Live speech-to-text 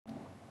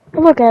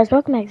Hello guys,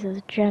 welcome back to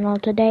the channel.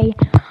 Today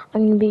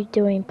I'm going to be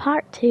doing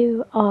part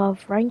 2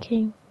 of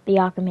ranking the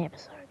Arkham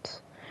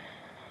episodes.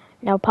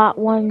 Now part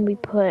 1 we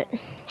put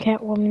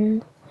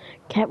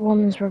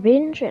Catwoman's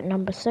Revenge at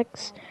number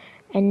 6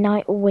 and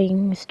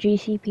Nightwing's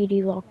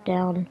GCPD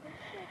Lockdown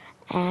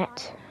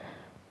at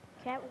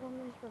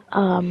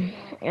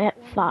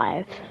at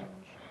 5.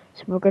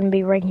 So we're going to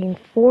be ranking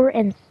 4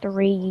 and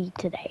 3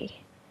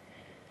 today.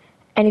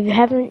 And if you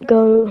haven't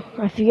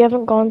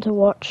gone to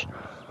watch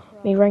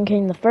me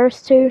ranking the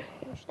first two,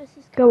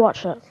 go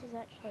watch it.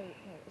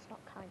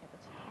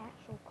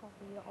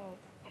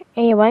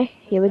 Anyway,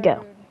 here we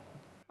go.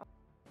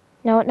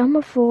 Now at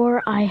number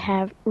 4 I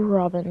have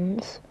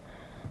Robins.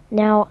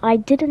 Now I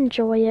did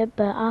enjoy it,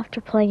 but after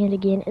playing it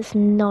again, it's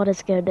not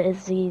as good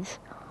as these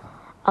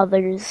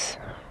others.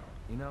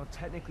 You know,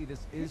 technically this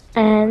is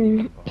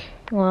And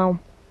well,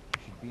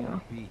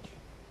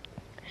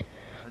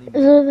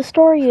 the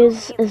story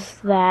is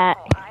that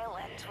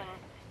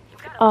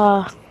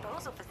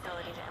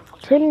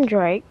Tim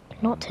Drake,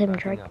 not Tim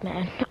Drake,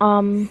 man.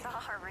 Not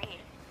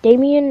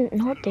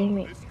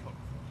Damien.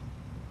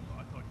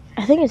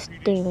 I think it's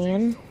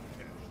Damien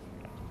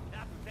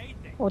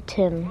or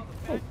Tim.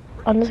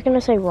 I'm just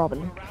gonna say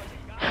Robin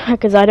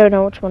because I don't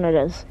know which one it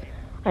is.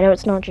 I know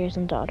it's not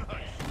Jason Todd.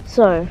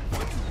 So,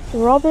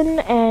 Robin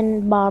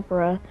and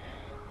Barbara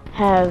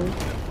have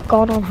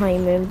gone on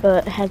honeymoon,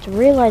 but has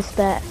realized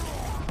that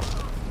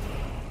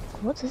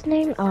what's his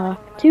name?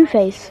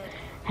 Two-Face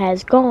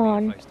is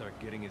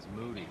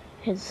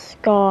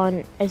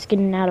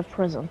getting out of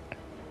prison.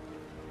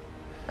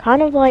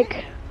 Kind of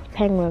like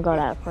Penguin got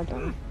out of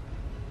prison.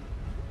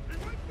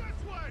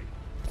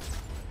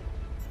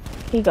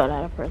 He got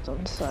out of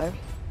prison, so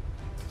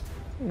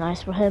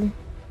nice for him.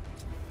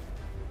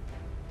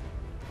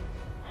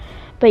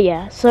 But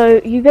yeah,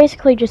 so you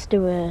basically just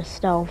do a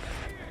stealth,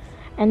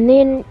 and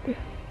then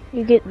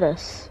you get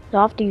this. So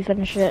after you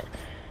finish it,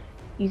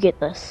 you get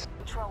this.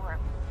 Control room.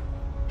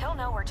 He'll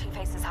know where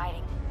Two-Face is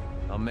hiding.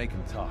 I'll make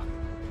him talk.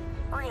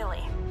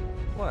 Really?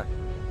 What?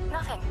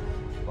 Nothing.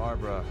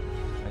 Barbara,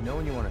 I know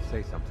when you want to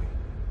say something.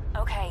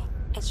 Okay,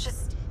 it's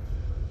just...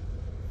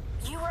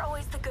 You were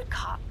always the good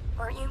cop,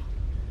 weren't you?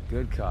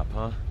 Good cop,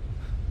 huh?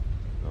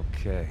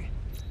 Okay.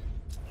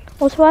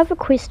 Also, I have a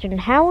question.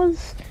 How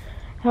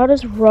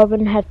does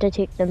Robin have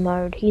detective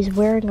mode? He's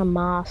wearing a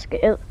mask.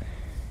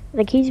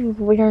 Like he's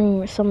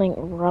wearing something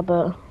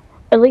rubber.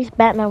 At least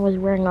Batman was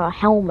wearing a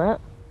helmet.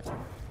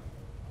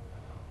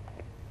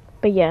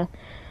 But yeah,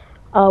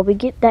 we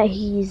get that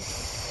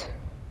he's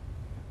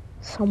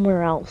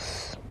somewhere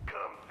else.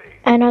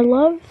 And I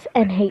love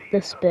and hate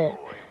this bit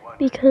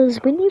because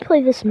when you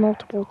play this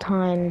multiple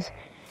times,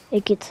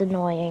 it gets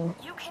annoying.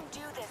 You can do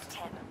this,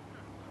 Tim.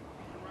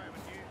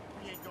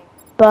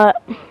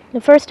 But the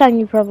first time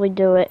you probably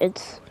do it,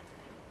 it's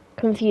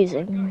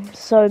confusing.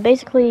 So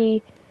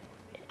basically,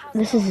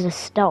 this is a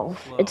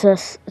stealth.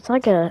 It's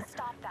like a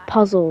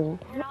puzzle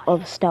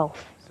of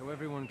stealth. So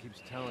everyone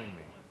keeps telling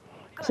me.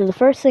 So the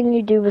first thing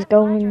you do is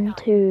go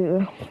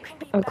into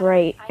a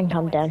grate and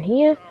come down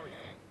here.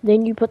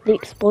 Then you put the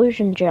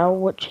explosion gel,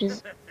 which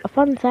is a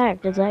fun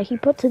fact, is that he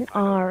puts an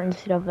R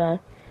instead of a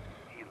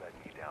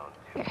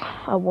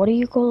what do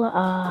you call it?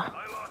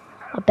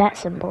 A bat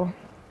symbol.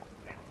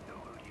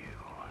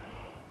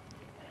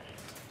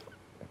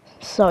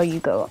 So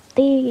you go up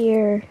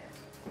there.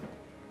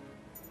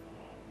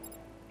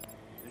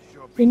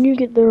 Then you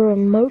get the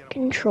remote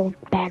control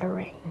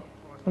battering.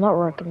 Well, not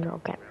remote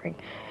control battering.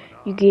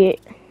 You get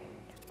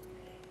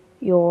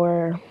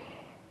your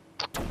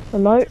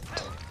remote,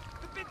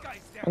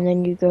 and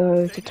then you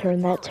go to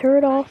turn that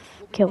turret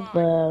off, kill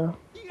the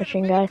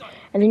machine guy,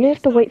 and then you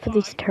have to wait for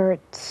these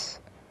turrets.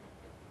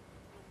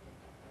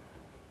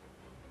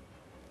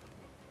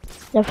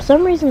 Now, for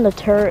some reason, the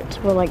turrets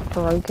were like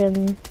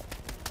broken.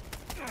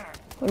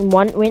 When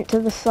one went to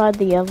the side,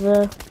 the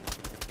other.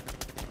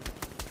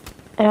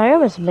 And I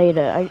almost made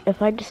it,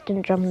 if I just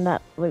didn't jump in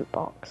that loot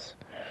box.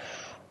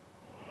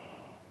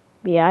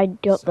 But yeah, I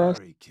got this.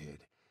 Sorry, kid.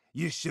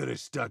 You should have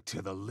stuck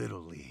to the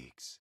little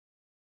leagues.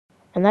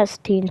 And that's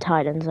Teen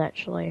Titans,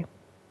 actually.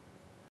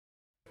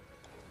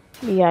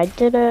 Yeah, I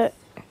did it.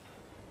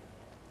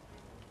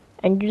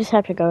 And you just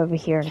have to go over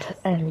here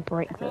and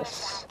break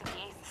this.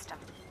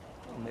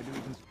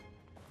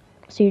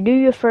 So you do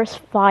your first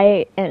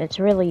fight, and it's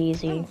really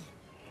easy.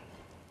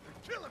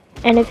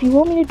 And if you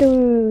want me to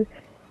do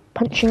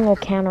punching or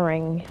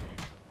countering,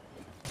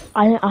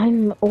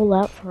 I'm all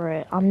out for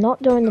it. I'm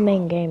not doing the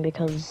main game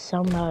because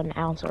someone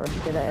else already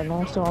did it, and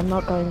also I'm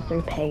not going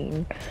through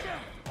pain.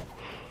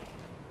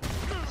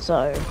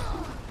 So,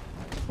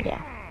 yeah.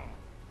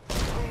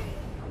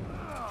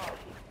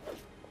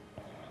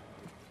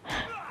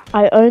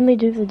 I only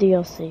do the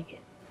DLC.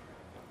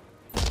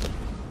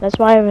 That's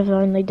why I've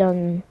only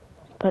done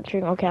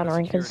punching or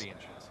countering, because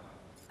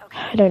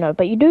I don't know,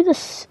 but you do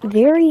this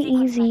very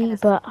easy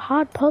but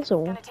hard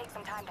puzzle.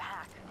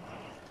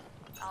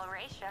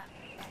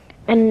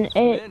 And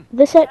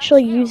this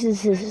actually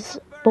uses his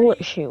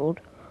bullet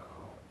shield.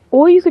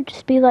 Or you could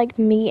just be like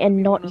me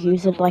and not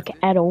use it like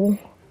at all.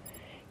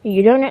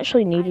 You don't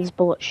actually need his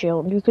bullet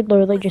shield. You could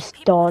literally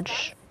just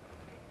dodge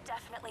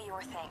Definitely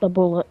your thing. the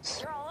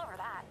bullets. You're all over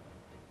that.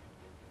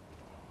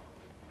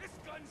 This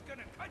gun's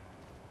gonna cut.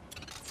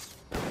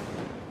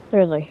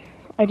 Literally.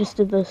 I just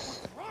did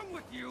this. What's wrong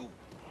with you?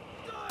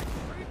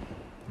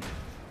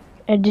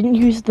 I didn't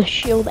use the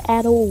shield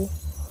at all.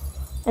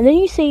 And then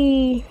you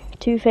see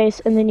Two-Face,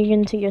 and then you get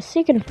into your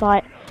second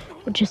fight,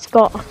 which has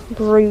got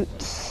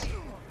brutes.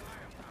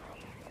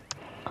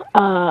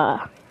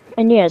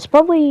 And yeah, it's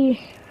probably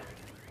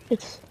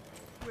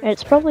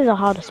the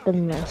hardest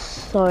in this.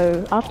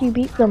 So after you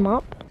beat them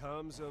up,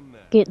 Comes a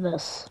man. get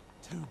this.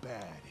 Too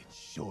bad it's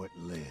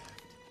short-lived.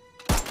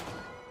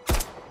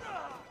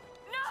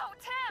 No,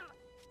 Tim!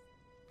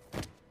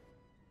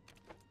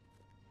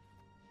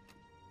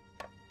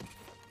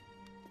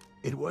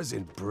 It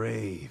wasn't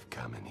brave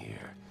coming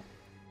here.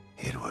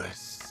 It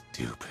was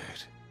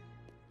stupid.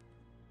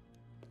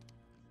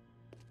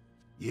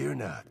 You're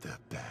not the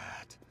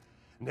Bat.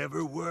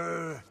 Never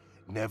were,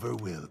 never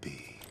will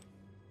be.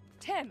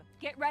 Tim,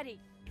 get ready.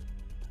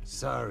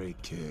 Sorry,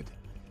 kid.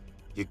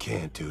 You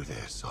can't do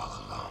this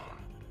all alone.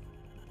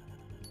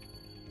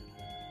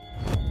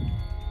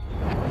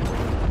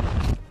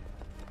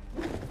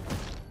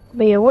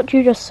 But yeah, what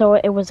you just saw,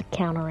 it was a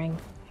countering.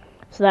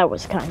 So that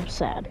was kind of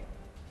sad.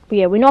 But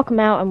yeah, we knock him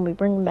out and we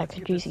bring him back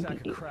to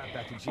GCPD.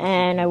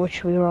 And I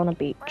wish we were on a We're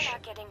beach.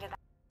 not getting to that.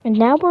 And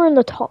now we're in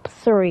the top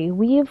 3.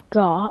 We've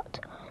got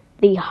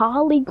the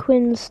Harley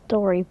Quinn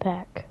story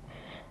pack.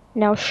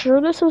 Now, sure,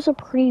 this was a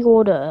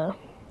pre-order.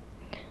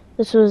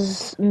 This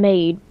was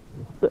made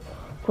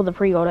for the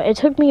pre-order. It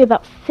took me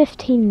about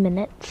 15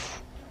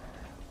 minutes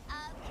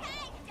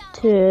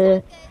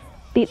to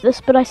beat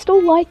this, but I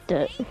still liked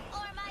it.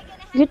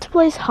 You get to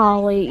play as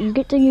Harley, you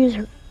get to use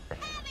her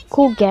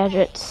cool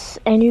gadgets,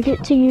 and you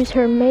get to use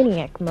her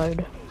Maniac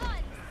mode.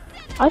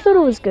 I thought it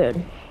was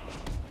good.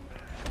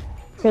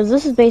 Because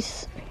this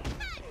is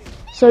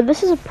So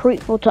this is a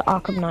prequel to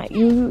Arkham Knight.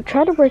 You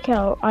try to break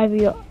out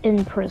Ivy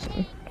in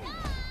prison.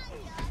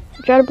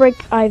 You try to break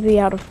Ivy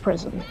out of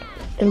prison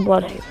in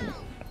Bloodhaven.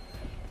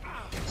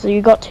 So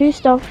you got 2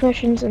 stealth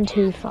missions and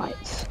 2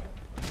 fights.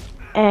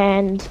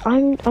 And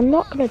I'm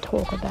not gonna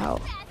talk about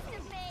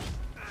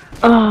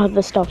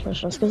the stealth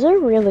missions because they're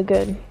really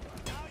good.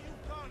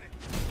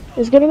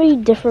 There's gonna be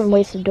different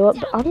ways to do it,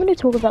 but I'm gonna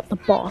talk about the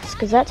boss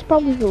because that's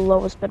probably the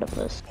lowest bit of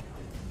this.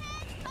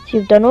 So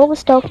you've done all the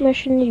stealth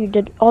missions, you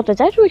did, oh, there's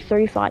actually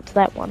 3 fights,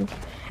 that one.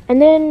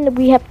 And then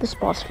we have this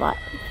boss fight.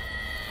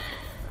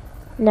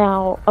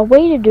 Now, a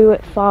way to do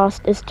it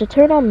fast is to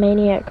turn on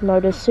Maniac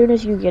mode as soon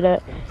as you get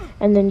it,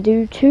 and then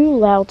do 2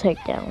 loud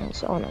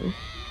takedowns on him.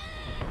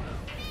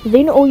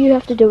 Then all you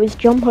have to do is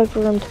jump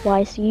over him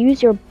twice,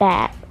 use your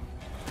bat.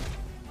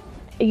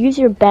 Use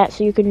your bat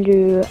so you can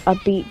do a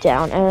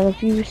beatdown, and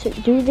if you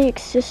do the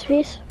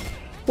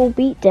successful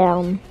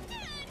beatdown,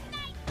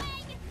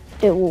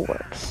 it will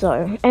work.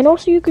 So, and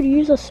also you could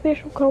use a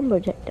special combo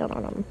takedown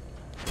on him.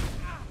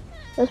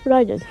 That's what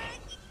I did,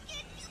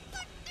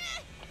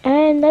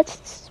 and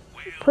that's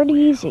pretty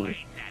easy.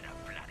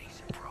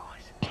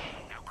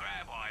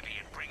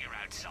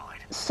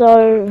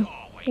 So,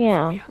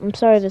 yeah, I'm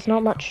sorry, there's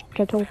not much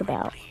to talk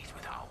about.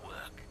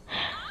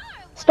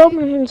 Stealth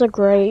missions are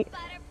great.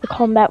 The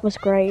combat was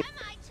great.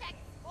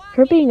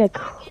 Her being a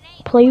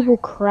playable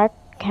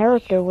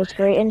character was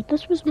great, and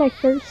this was my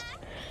first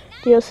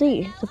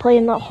DLC to play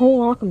in that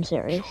whole Arkham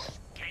series.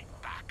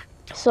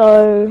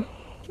 So,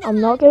 I'm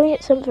not giving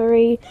it some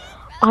 3.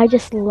 I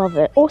just love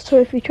it. Also,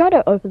 if you try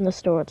to open this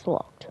door, it's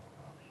locked.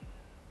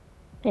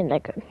 Ain't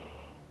that good?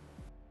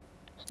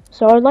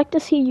 So, I'd like to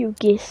see you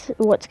guess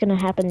what's gonna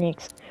happen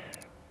next.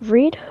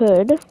 Red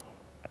Hood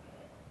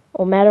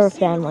or Matter of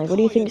Family? What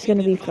do you think is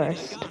gonna be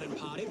first?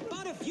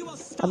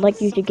 I'd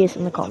like you to guess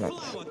in the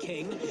comments.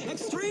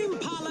 Extreme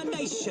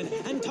pollination